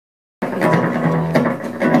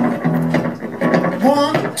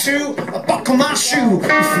1, 2, buckle my shoe. Fill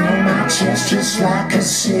my chest just like a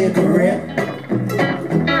cigarette.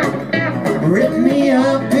 Rip me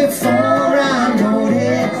up before I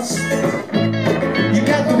notice. You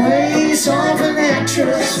got the ways of an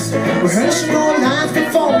actress, rehearsing your lines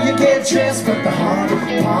before you get dressed. But the hard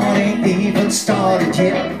part ain't even started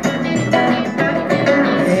yet.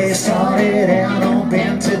 They started out on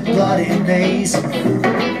bented bloody knees,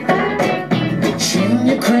 chewing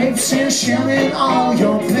your crepes and shelling all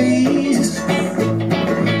your pleas.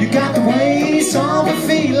 You got the ways of a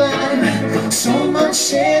feline, so much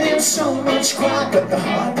said and so much quiet. But the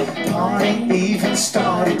hard part ain't even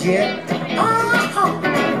started yet.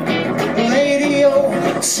 Lady,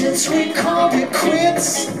 oh, since we called it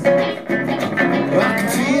quits, I can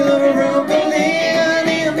feel a rumbling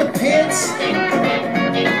in the pits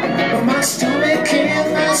of my stomach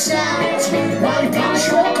and my sides, while you polish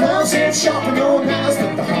your gloves and sharpen your knives.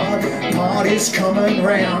 But the hard part is coming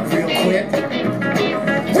round real quick.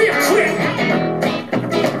 Real quick!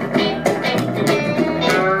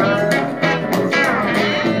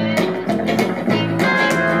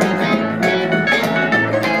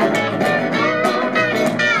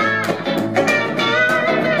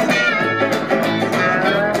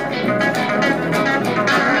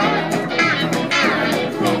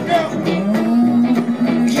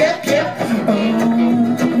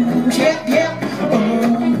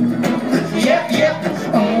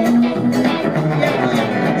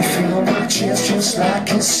 Just like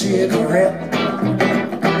a cigarette.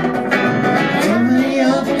 Fill me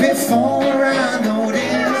up before I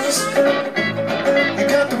notice. You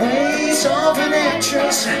got the ways of an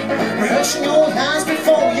actress, rehearsing your lines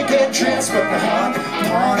before you get dressed. But the hard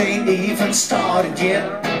part ain't even started yet.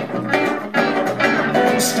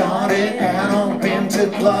 Started out on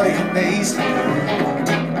bented bloody knees,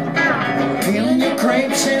 peeling your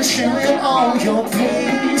grapes and shelling all your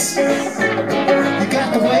pleas. You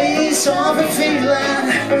got the ways of a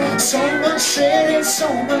feline, so much said and so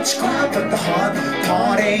much quiet. But the hard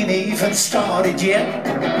part ain't even started yet.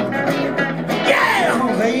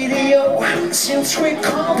 Yeah, lady, oh, since we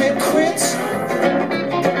called it quits, I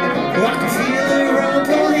can feel the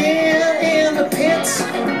rumbling in the pits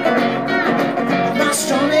of my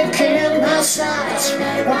stomach and my sides,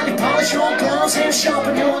 while you polish your gloves and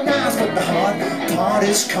sharpen your knives. But the hard part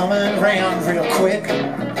is coming round real quick.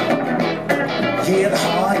 Yeah, the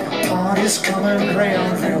hard part is coming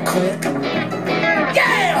round real quick.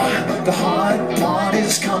 Yeah, the hard part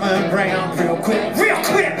is coming round real quick.